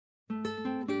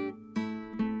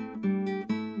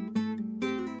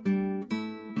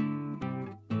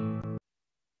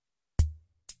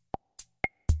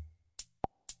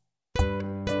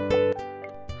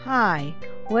Hi,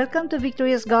 welcome to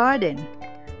Victoria's Garden.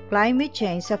 Climate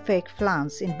change affects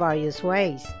plants in various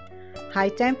ways. High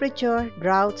temperature,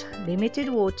 drought, limited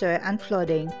water, and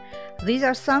flooding. These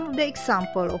are some of the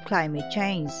examples of climate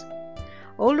change.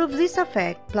 All of these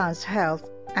affect plants' health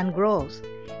and growth.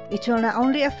 It will not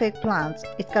only affect plants,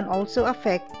 it can also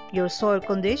affect your soil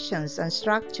conditions and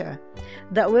structure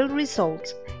that will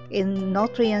result in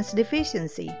nutrients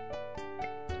deficiency.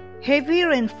 Heavy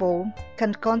rainfall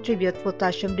can contribute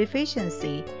potassium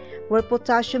deficiency, where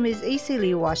potassium is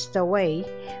easily washed away,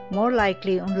 more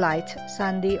likely on light,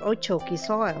 sandy, or chalky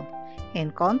soil. In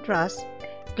contrast,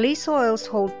 clay soils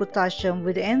hold potassium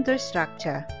within their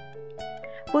structure.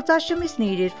 Potassium is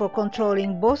needed for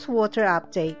controlling both water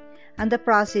uptake and the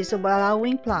process of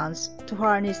allowing plants to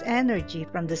harness energy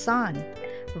from the sun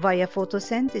via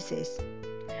photosynthesis.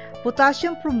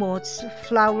 Potassium promotes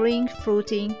flowering,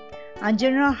 fruiting, and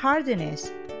general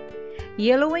hardiness.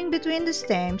 Yellowing between the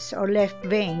stems or leaf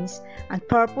veins and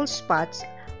purple spots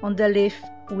on the leaf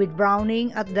with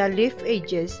browning at the leaf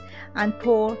edges and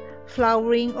poor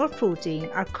flowering or fruiting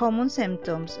are common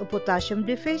symptoms of potassium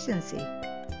deficiency.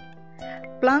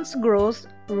 Plants' growth,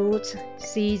 roots,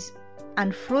 seeds,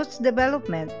 and fruits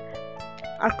development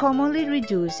are commonly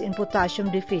reduced in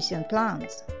potassium-deficient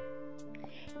plants.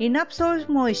 Enough soil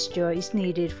moisture is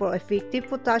needed for effective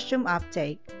potassium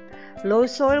uptake. Low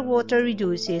soil water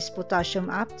reduces potassium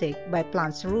uptake by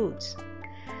plants' roots.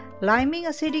 Liming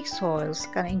acidic soils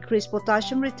can increase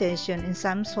potassium retention in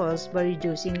some soils by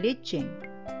reducing leaching.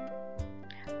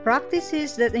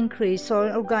 Practices that increase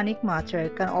soil organic matter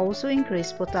can also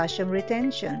increase potassium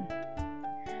retention.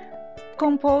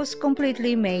 Compost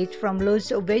completely made from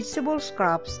loads of vegetable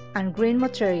scraps and green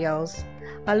materials,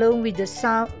 along with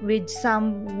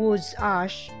some wood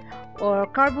ash or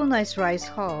carbonized rice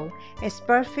hull, is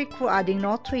perfect for adding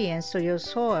nutrients to your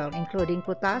soil, including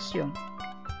potassium.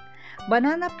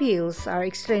 Banana peels are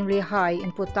extremely high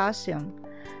in potassium,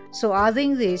 so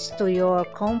adding this to your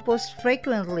compost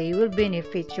frequently will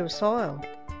benefit your soil.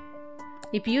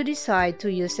 If you decide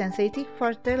to use synthetic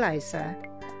fertilizer,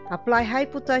 apply high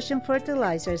potassium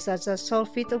fertilizers such as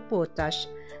sulfate of potash,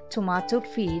 tomato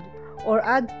feed, or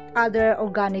add other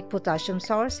organic potassium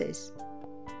sources.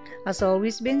 As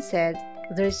always been said,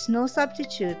 there is no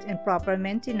substitute in proper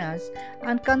maintenance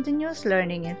and continuous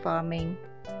learning in farming.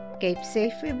 Keep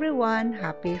safe everyone,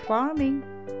 happy farming!